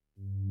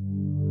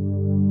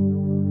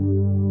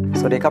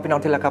สวัสดีครับพี่น้อ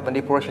งที่รักครับวัน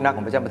นี้พระวจนะข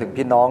องพระเจ้ามาถึง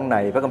พี่น้องใน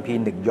พระคัมภี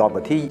ร์1 ยอห์นบ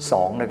ทที่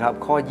2นะครับ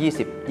ข้อ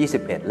20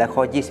 21และข้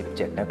อ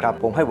27นะครับ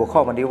ผมให้หัวข้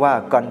อวันนี้ว่า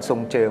การทรง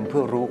เจิมเพื่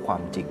อรู้ควา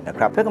มจริงนะค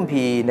รับพระคัม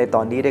ภีร์ในต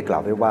อนนี้ได้กล่า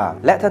วไว้ว่า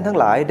และท่านทั้ง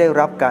หลายได้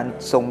รับการ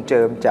ทรงเ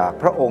จิมจาก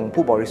พระองค์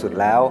ผู้บริสุทธิ์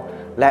แล้ว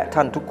และท่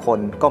านทุกคน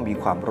ก็มี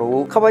ความรู้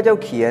ข้าพเจ้า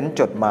เขียน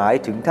จดหมาย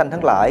ถึงท่าน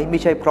ทั้งหลายไม่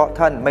ใช่เพราะ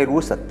ท่านไม่รู้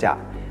สัจจะ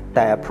แ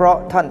ต่เพราะ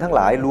ท่านทั้งห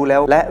ลายรู้แล้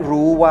วและ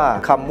รู้ว่า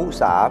คำมุ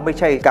สาไม่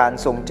ใช่การ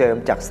ทรงเจิม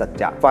จากสัจ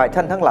จะฝ่ายท่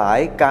านทั้งหลาย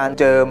การ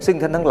เจิมซึ่ง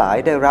ท่านทั้งหลาย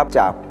ได้รับ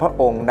จากพระ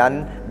องค์นั้น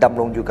ดำ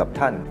รงอยู่กับ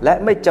ท่านและ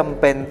ไม่จำ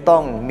เป็นต้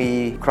องมี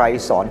ใคร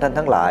สอนท่าน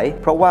ทั้งหลาย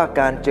เพราะว่า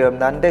การเจิม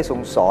นั้นได้ทร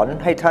งสอน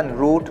ให้ท่าน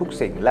รู้ทุก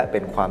สิ่งและเป็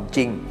นความจ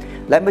ริง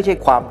และไม่ใช่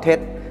ความเท็จ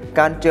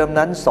การเจิม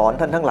นั้นสอน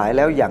ท่านทั้งหลายแ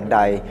ล้วอย่างใด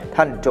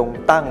ท่านจง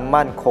ตั้ง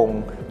มั่นคง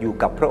อยู่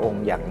กับพระอง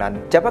ค์อย่างนั้น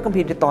จากพระคัม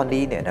ภีร์ในตอน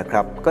นี้เนี่ยนะค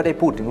รับก็ได้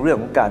พูดถึงเรื่อง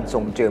ของการทร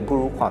งเจิมผู้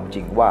รู้ความจ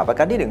ริงว่าประก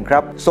ารที่1ครั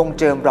บทรง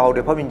เจิมเราโด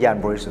ยพระวิญญาณ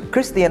บริสุทธิ์ค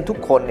ริสเตียนทุก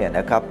คนเนี่ยน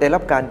ะครับได้รั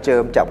บการเจิ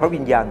มจากพระวิ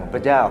ญญาณของพร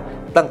ะเจ้า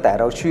ตั้งแต่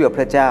เราเชื่อพ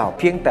ระเจ้า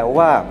เพียงแต่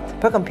ว่า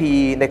พระคัมภี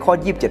ร์ในข้อ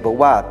27บอก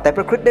ว่าแต่พ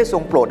ระคริสต์ได้ทร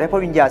งโปรดให้พร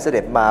ะวิญญาณเส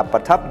ด็จมาปร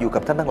ะทับอยู่กั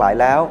บท่านทั้งหลาย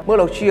แล้วเมื่อ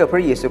เราเชื่อพร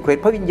ะเยซูคริส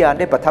ต์พระวิญญาณ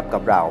ได้ประทับกั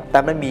บเราแต่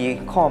มันมี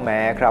ข้อแม้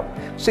ครับ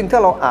ซึ่งถ้า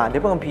เราอ่านใน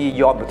พระคัมภีร์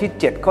ยอห์นบทที่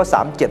7ข้อ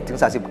37ถึง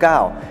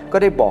39ก็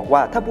ได้บอกว่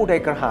าถ้าผู้ใด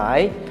กระหา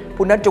ย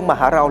ผู้นั้นจงมา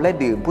หาเราและ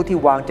ดื่มผู้ที่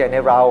วางใจใน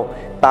เรา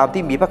ตาม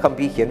ที่มีพระคัม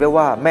ภีร์เขียนไว้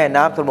ว่าแม่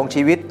น้ำทรง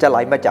ชีวิตจะไหล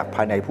มาจากภ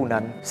ายในผู้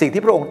นั้นสิ่ง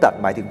ที่พระองค์ตรัส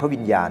หมายถึงพระวิ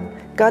ญญาณ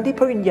การที่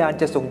พระวิญญาณ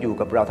จะทรงอยู่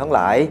กับเราทั้งหล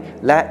าย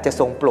และจะ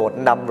ทรงโปรด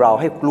นำเรา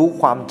ให้รู้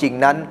ความจริง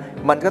นั้น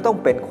มันก็ต้อง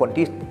เป็นคน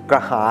ที่กร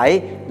ะหาย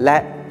และ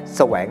แ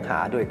สวงหา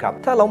ด้วยครับ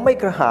ถ้าเราไม่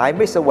กระหายไ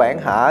ม่แสวง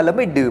หาและไ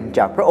ม่ดื่มจ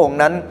ากพระองค์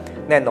นั้น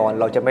แน่นอน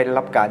เราจะไม่ได้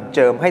รับการเ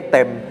จิมให้เ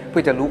ต็มเพื่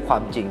อจะรู้ควา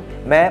มจริง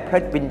แม้พระ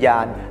วิญญา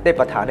ณได้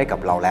ประทานให้กับ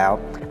เราแล้ว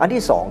อัน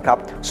ที่2ครับ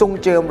ทรง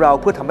เจิมเรา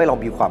เพื่อทำให้เรา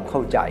มีความเข้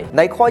าใจใ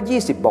นข้อ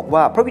20บอก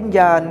ว่าพระวิญญ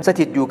าณส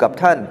ถิตอยู่กับ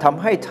ท่านท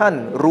ำให้ท่าน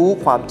รู้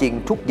ความจริง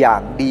ทุกอย่า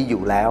งดีอ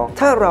ยู่แล้ว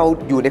ถ้าเรา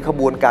อยู่ในข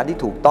บวนการที่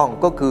ถูกต้อง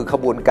ก็คือข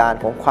บวนการ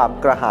ของความ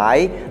กระหาย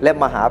และ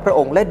มาหาพระอ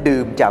งค์และ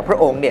ดื่มจากพระ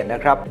องค์เนี่ยน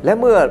ะครับและ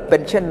เมื่อเป็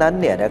นเช่นนั้น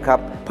เนี่ยนะครับ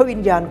พระวิ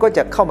ญญาณก็จ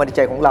ะเข้ามาในใ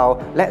จของเรา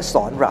และส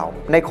อนเรา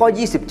ในข้อ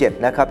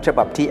27นะครับฉ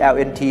บับ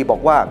TLNT บอ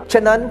กว่าฉ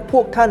ะนั้นพ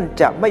วกท่าน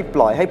จะไม่ป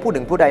ล่อยให้ผู้ห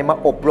นึ่งผู้ใดมา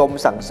อบรม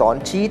สั่งสอน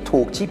ชี้ถู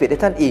กชี้ผิดให้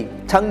ท่านอีก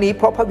ทั้งนี้เ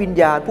พราะพระวิญ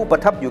ญาณผู้ปร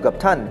ะทับอยู่กับ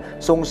ท่าน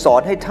ทรงสอ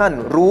นให้ท่าน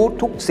รู้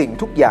ทุกสิ่ง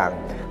ทุกอย่าง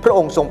พระอ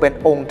งค์ทรงเป็น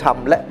องค์ธรรม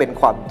และเป็น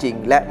ความจริง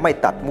และไม่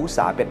ตัดมุส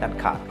าเป็นอัน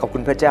ขาดขอบคุ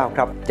ณพระเจ้าค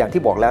รับอย่าง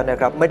ที่บอกแล้วนะ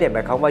ครับไม่ได้หม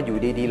ายความว่าอยู่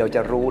ดีๆเราจ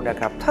ะรู้นะ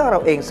ครับถ้าเรา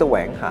เองแสว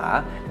งหา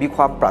มีค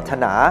วามปรารถ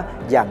นา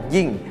อย่าง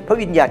ยิ่งพระ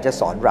วิญญาณจะ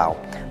สอนเรา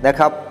นะ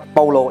ครับเป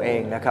าโลเอ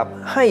งนะครับ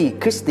ให้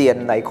คริสเตียน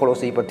ในโคโล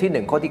สีบทที่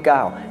1ข้อที่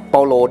9เป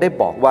าโลได้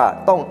บอกว่า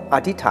ต้องอ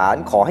ธิษฐาน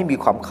ขอให้มี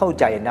ความเข้า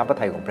ใจในน้ำพระ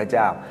ทัยของพระเ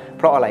จ้าเ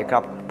พราะอะไรครั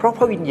บเพราะพ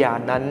ระวิญญาณ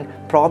นั้น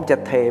พร้อมจะ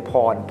เทพ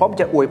รพร้อม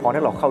จะอวยพรใ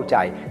ห้เราเข้าใจ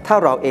ถ้า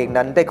เราเอง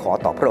นั้นได้ขอ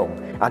ต่อพระองค์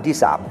อันที่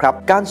3ครับ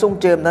การทรง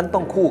เจิมนั้นต้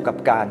องคู่กับ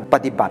การป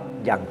ฏิบัติ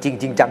อย่างจ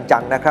ริงจั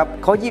งๆนะครับ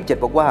ข้อ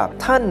27บอกว่า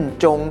ท่าน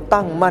จง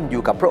ตั้งมั่นอ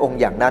ยู่กับพระองค์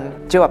อย่างนั้น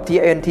ฉบับ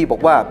TNT บอ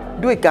กว่า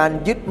ด้วยการ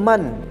ยึดมั่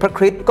นพระค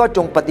ริสต์ก็จ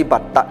งปฏิบั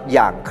ติอ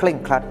ย่างเคร่ง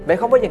ครัดหมาย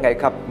ความว่ายังไง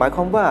ครับหมายค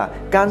วามว่า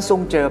การทรง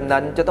เจิม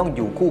นั้นจะต้องอ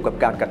ยู่คู่กับ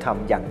การกระท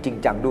ำอย่างจริง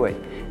จังด้วย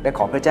และข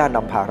อพระเจ้าน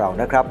ำพาเรา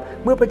นะครับ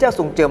เมื่อพระเจ้า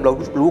ทรงเจิมเรา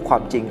รู้ควา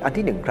มจริงอัน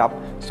ที่1ครับ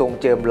ทรง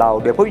เจิมเรา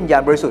โดยพระวิญญา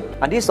ณบริสุทธิ์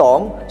อันที่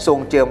2ทรง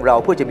เจิมเรา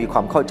เพื่อจะมีคว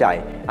ามเข้าใจ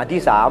อัน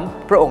ที่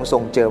3พระองค์ทร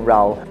งเจิมเร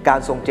าการ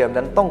ทรงเจิม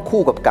นั้นต้อง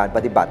คู่กับการป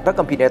ฏิบัติพระ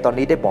คัมภีร์ในตอน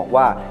นี้ได้บอก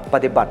ว่าป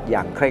ฏิบัติอย่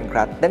างเคร่งค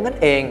รัดดังนั้น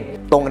เอง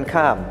ตรงกัน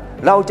ข้าม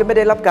เราจะไม่ไ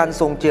ด้รับการ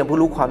ทรงเจิมเพื่อ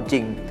รู้ความจ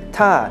ริง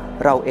ถ้า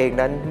เราเอง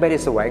นั้นไม่ได้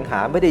แสวงหา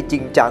ไม่ได้จริ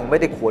งจังไม่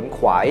ได้ขวนข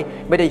วาย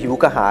ไม่ได้หิว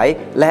กระหาย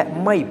และ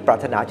ไม่ปรา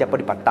รถนาจะป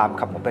ฏิบัติตาม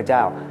คำของพระเจ้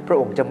าพระ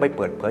องค์จะไม่เ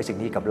ปิดเผยสิ่ง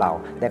นี้กับเรา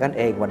ดังนั้น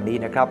เองวันนี้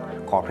นะครับ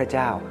ขอพระเ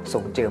จ้าทร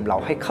งเจิมเรา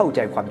ให้เข้าใจ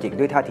ความจริง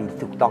ด้วยท่าทีที่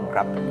ถูกต้องค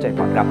รับใจพ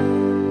รครั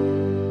บ